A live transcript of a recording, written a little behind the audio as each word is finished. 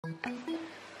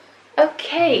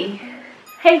Okay,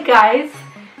 hey guys!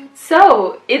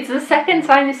 So, it's the second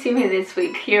time you see me this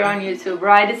week here on YouTube,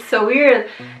 right? It's so weird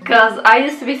because I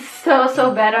used to be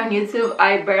so bad on YouTube.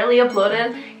 I barely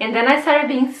uploaded, and then I started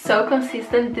being so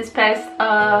consistent this past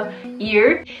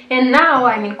year, and now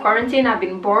I'm in quarantine. I've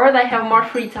been bored, I have more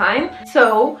free time,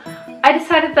 so I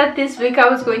decided that this week I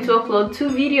was going to upload 2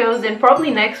 videos, and probably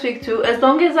next week too. As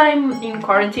long as I'm in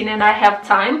quarantine and I have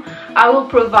time, I will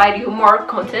provide you more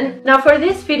content. Now for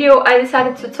this video I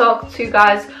decided to talk to you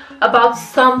guys about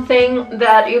something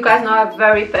that you guys know I'm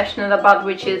very passionate about,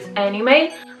 which is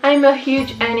anime. I'm a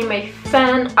huge anime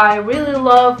fan. I really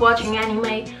love watching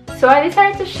anime. So I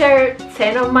decided to share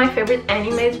 10 of my favorite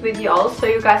animes with y'all so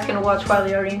you guys can watch while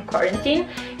you're in quarantine.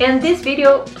 And this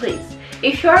video, please,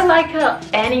 if you're like an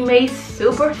anime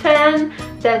super fan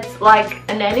that's like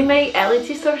an anime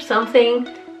elitist or something,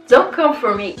 don't come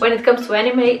for me. When it comes to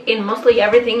anime, in mostly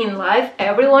everything in life,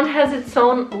 everyone has its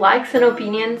own likes and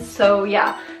opinions, so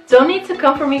yeah, don't need to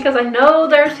come for me, because I know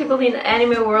there's people in the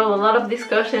anime world, a lot of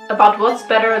discussion about what's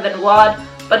better than what,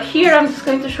 but here I'm just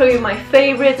going to show you my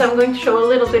favorites. I'm going to show a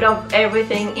little bit of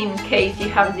everything in case you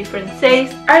have different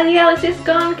tastes. Are the elitists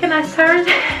gone? Can I start?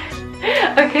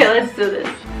 Okay, let's do this.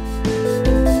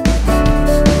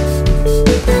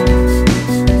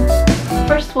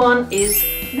 First one is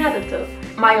Naruto.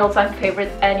 My all-time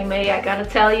favorite anime, I gotta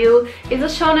tell you. It's a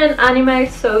shonen anime,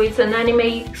 so it's an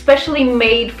anime especially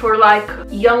made for like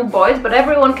young boys, but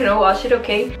everyone can watch it,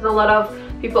 okay? There's a lot of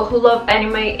people who love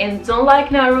anime and don't like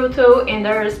Naruto, and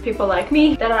there's people like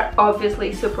me that are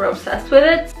obviously super obsessed with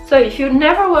it. So if you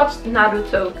never watched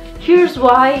Naruto, here's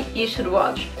why you should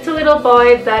watch. It's a little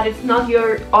boy that is not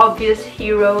your obvious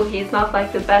hero. He's not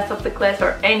like the best of the class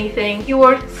or anything. He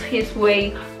works his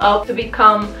way up to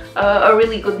become a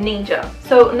really good ninja.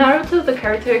 So Naruto, the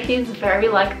character, he's very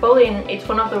likable, and it's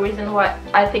one of the reasons why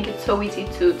I think it's so easy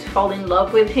to fall in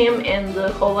love with him and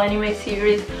the whole anime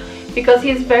series, because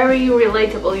he's very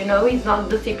relatable, you know. He's not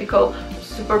the typical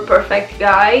super perfect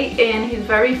guy, and he's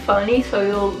very funny, so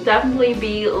you'll definitely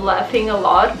be laughing a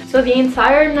lot. So the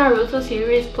entire Naruto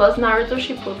series plus Naruto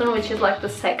Shippuden, which is like the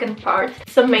second part,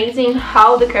 it's amazing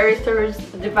how the character's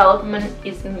development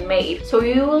is made. So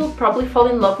you will probably fall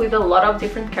in love with a lot of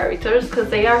different characters because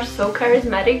they are so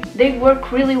charismatic. They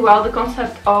work really well, the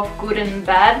concept of good and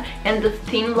bad and the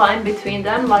thin line between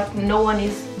them, like no one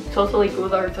is totally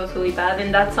good or totally bad,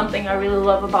 and that's something I really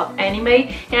love about anime,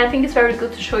 and I think it's very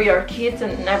good to show your kids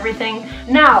and everything.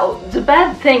 Now, the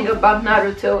bad thing about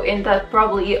Naruto, and that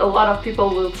probably a lot of people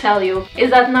will tell you, is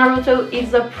that Naruto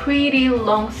is a pretty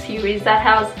long series that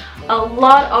has a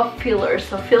lot of fillers.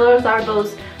 So fillers are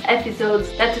those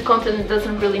episodes that the content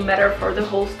doesn't really matter for the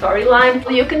whole storyline.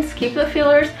 You can skip the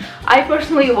fillers. I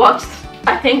personally watched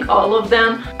I think all of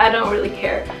them. I don't really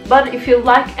care. But if you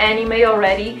like anime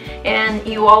already and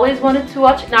you always wanted to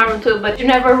watch Naruto but you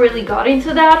never really got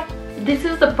into that, this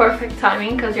is the perfect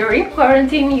timing, because you're in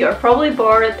quarantine, you're probably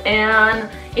bored, and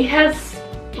it has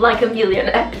like a million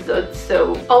episodes.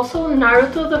 So also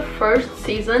Naruto, the first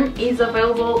season is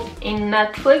available in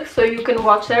Netflix, so you can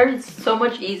watch there. It's so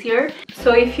much easier.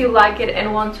 So if you like it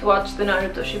and want to watch the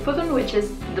Naruto Shippuden, which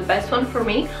is the best one for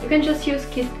me, you can just use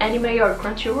Kiss Anime or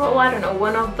Crunchyroll, I don't know,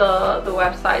 one of the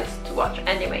websites to watch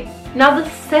anime. Now the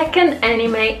second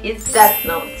anime is Death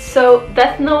Note. So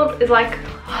Death Note is like,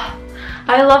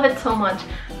 I love it so much.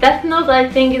 Death Note, I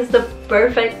think, is the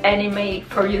perfect anime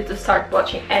for you to start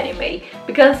watching anime,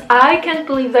 because I can't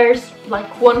believe there's like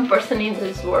one person in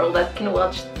this world that can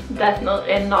watch Death Note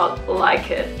and not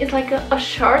like it. It's like a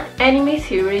short anime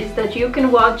series that you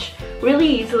can watch really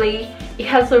easily. It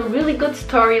has a really good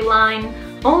storyline,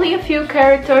 only a few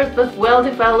characters but well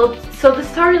developed. So the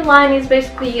storyline is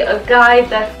basically a guy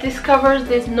that discovers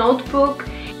this notebook,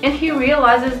 and he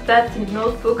realizes that the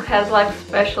notebook has like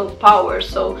special powers.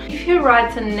 So if he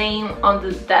writes a name on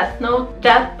the Death Note,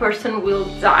 that person will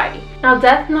die. Now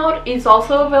Death Note is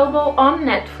also available on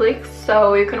Netflix,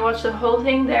 so you can watch the whole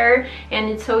thing there, and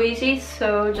it's so easy,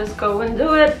 so just go and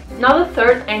do it. Now the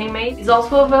third anime is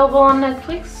also available on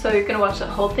Netflix, so you can watch the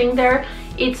whole thing there.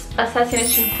 It's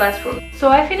Assassination Classroom. So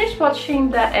I finished watching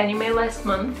that anime last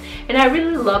month and I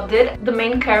really loved it. The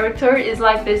main character is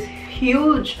like this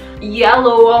huge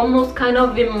yellow, almost kind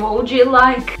of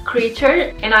emoji-like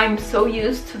creature, and I'm so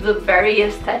used to the very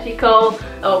aesthetical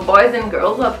boys and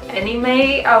girls of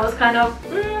anime. I was kind of,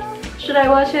 should I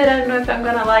watch it? I don't know if I'm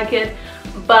gonna like it,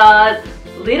 but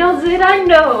little did I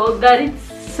know that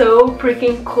it's so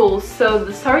freaking cool. So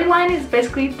the storyline is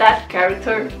basically that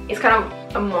character is kind of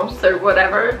a monster,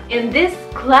 whatever. In this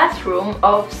classroom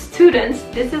of students,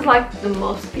 this is like the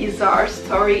most bizarre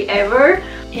story ever,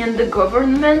 and the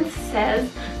government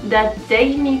says that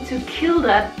they need to kill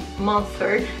that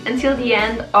monster until the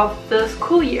end of the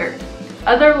school year.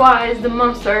 Otherwise, the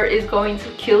monster is going to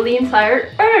kill the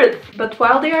entire Earth. But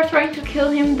while they are trying to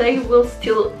kill him, they will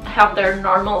still have their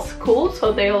normal school,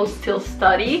 so they will still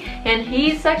study. And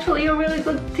he's actually a really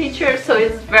good teacher, so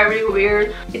it's very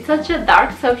weird. It's such a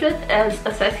dark subject as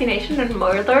assassination and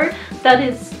murder that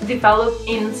is developed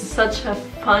in such a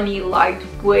funny, light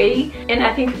way. And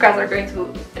I think you guys are going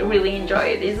to really enjoy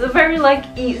it. It's a very like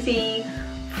easy,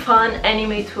 fun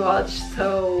anime to watch,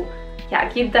 so yeah,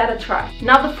 give that a try.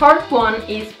 Now the fourth one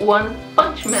is One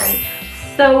Punch Man.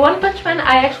 So One Punch Man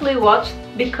I actually watched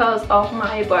because of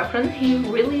my boyfriend. He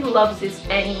really loves this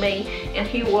anime and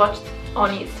he watched on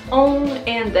his own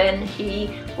and then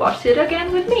he watched it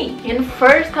again with me. And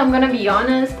first, I'm gonna be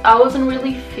honest, I wasn't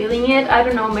really feeling it. I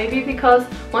don't know, maybe because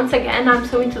once again I'm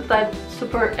so into that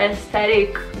super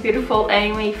aesthetic, beautiful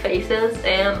anime faces,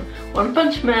 and One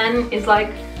Punch Man is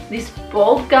like this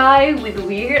bald guy with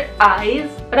weird eyes.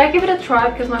 But I give it a try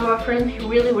because my boyfriend, he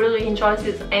really enjoys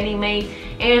this anime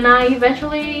and I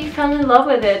eventually fell in love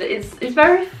with it. It's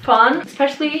very fun,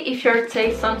 especially if your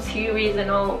taste on series and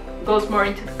all goes more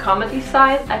into the comedy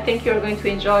side. I think you're going to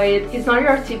enjoy it. He's not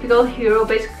your typical hero.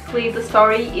 Basically the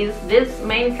story is this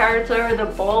main character, the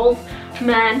bald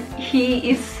man, he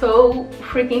is so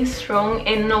freaking strong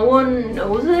and no one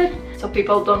knows it. So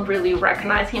people don't really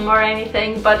recognize him or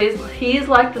anything, but he's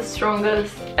like the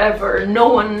strongest ever. No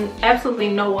one, absolutely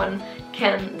no one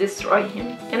can destroy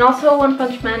him. And also One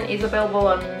Punch Man is available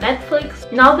on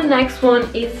Netflix. Now the next one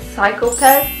is Psycho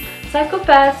Pass. Psycho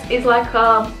Pass is like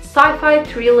a sci-fi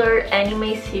thriller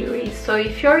anime series. So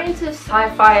if you're into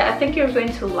sci-fi, I think you're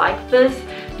going to like this.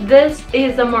 This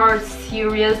is a more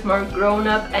serious, more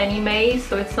grown-up anime,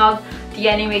 so it's not the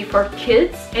anime for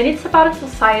kids, and it's about a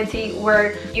society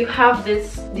where you have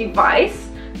this device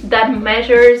that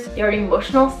measures your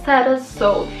emotional status.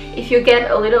 So if you get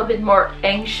a little bit more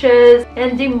anxious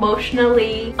and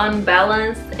emotionally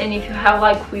unbalanced, and if you have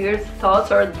like weird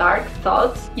thoughts or dark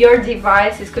thoughts, your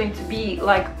device is going to be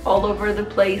like all over the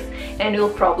place and you'll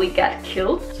probably get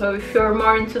killed. So if you're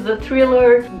more into the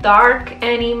thriller, dark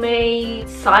anime,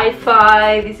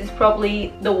 sci-fi, this is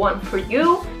probably the one for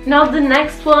you. Now the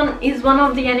next one is one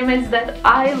of the animes that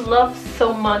I love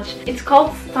so much. It's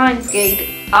called Steins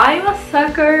Gate. I'm a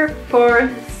sucker for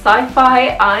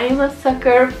sci-fi, I'm a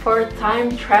sucker for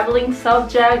time traveling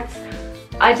subjects.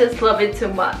 I just love it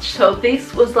too much. So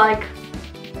this was like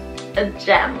a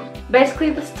gem. Basically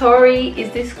the story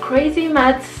is this crazy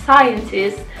mad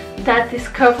scientist that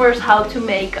discovers how to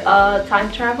make a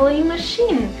time traveling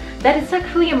machine that is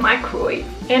actually a microwave.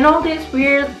 And all these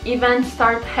weird events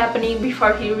start happening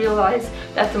before he realized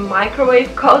that the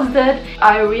microwave caused it.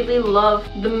 I really love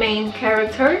the main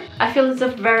character. I feel it's a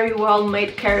very well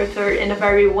made character and a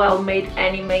very well made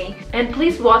anime. And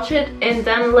please watch it and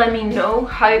then let me know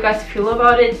how you guys feel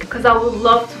about it, because I would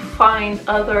love to find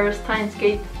other Steins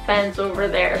Gate fans over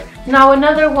there. Now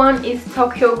another one is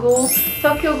Tokyo Ghoul.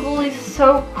 Tokyo Ghoul is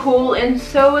so cool and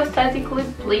so aesthetically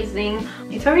pleasing.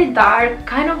 It's very dark,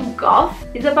 kind of goth.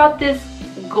 It's about these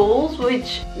ghouls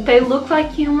which they look like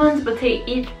humans but they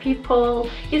eat people.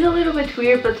 It's a little bit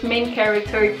weird, but the main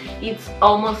character is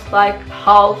almost like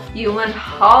half human,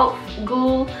 half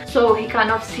ghoul. So he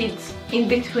kind of sits in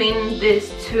between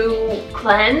these two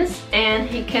clans and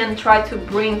he can try to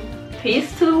bring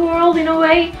peace to the world in a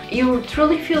way. You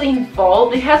truly feel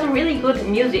involved. It has really good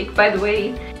music, by the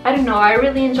way. I don't know, I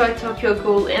really enjoyed Tokyo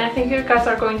Ghoul and I think you guys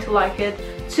are going to like it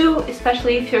too,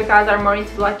 especially if you guys are more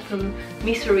into like the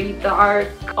mystery, dark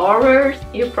horrors.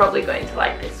 You're probably going to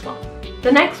like this one.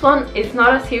 The next one is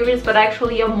not a series but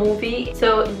actually a movie.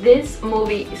 So this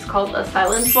movie is called A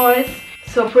Silent Voice.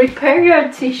 So prepare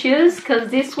your tissues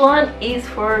because this one is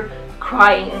for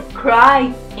crying.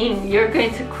 You're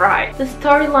going to cry. The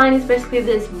storyline is basically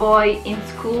this boy in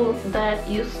school that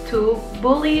used to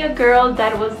bully a girl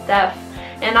that was deaf,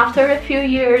 and after a few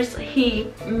years he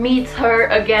meets her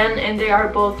again and they are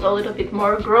both a little bit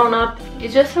more grown up.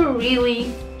 It's just a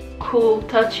really cool,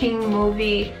 touching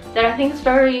movie that I think is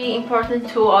very important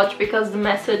to watch because the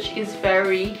message is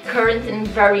very current and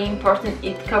very important.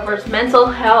 It covers mental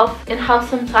health and how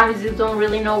sometimes you don't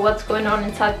really know what's going on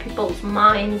inside people's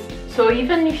minds. So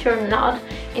even if you're not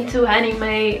into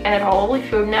anime at all,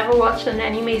 if you've never watched an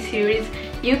anime series,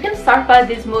 you can start by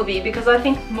this movie because I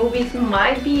think movies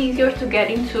might be easier to get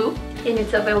into, and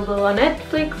it's available on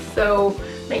Netflix, so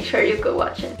make sure you go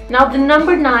watch it. Now the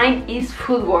number 9 is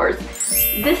Food Wars.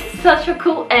 This is such a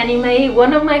cool anime,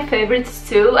 one of my favorites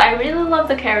too. I really love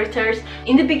the characters.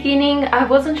 In the beginning I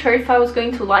wasn't sure if I was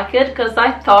going to like it because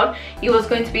I thought it was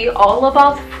going to be all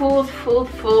about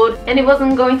food, and it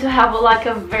wasn't going to have like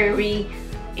a very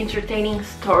entertaining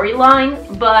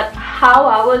storyline, but how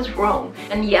I was wrong.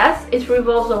 And yes, it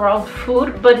revolves around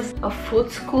food, but it's a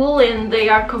food school and they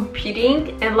are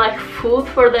competing, and like food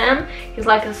for them is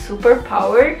like a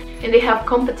superpower, and they have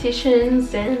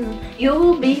competitions, and you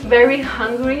will be very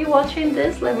hungry watching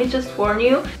this. Let me just warn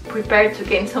you, prepare to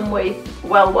gain some weight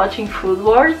while watching Food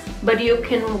Wars, but you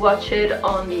can watch it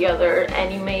on the other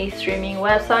anime streaming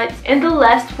websites. And the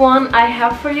last one I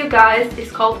have for you guys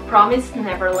is called Promised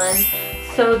Neverland.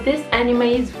 So this anime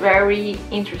is very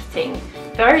interesting,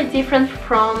 very different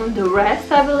from the rest,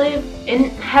 I believe,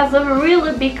 and has a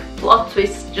really big plot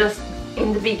twist just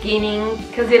in the beginning,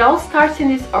 because it all starts in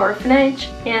this orphanage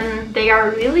and they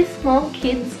are really small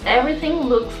kids. Everything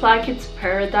looks like it's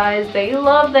paradise. They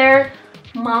love their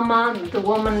mama, the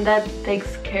woman that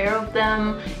takes care of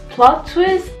them. Plot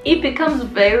twist, it becomes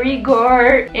very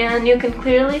gore and you can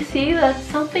clearly see that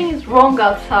something is wrong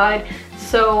outside.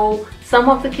 So some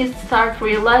of the kids start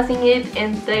realizing it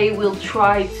and they will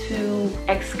try to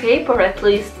escape or at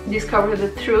least discover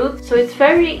the truth. So it's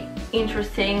very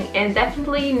interesting and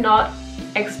definitely not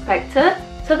expected.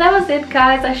 So that was it,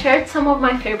 guys. I shared some of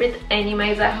my favorite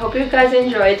animes. I hope you guys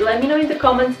enjoyed. Let me know in the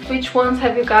comments which ones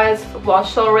have you guys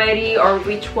watched already, or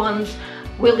which ones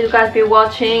will you guys be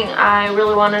watching. I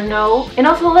really want to know. And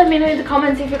also let me know in the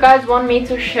comments if you guys want me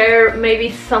to share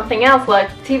maybe something else, like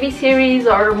TV series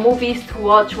or movies to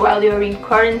watch while you're in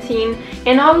quarantine.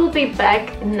 And I will be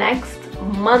back next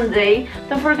Monday.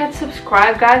 Don't forget to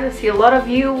subscribe, guys. I see a lot of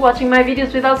you watching my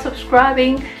videos without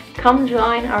subscribing. Come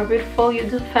join our beautiful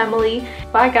YouTube family.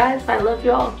 Bye guys, I love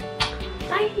you all.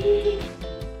 Bye.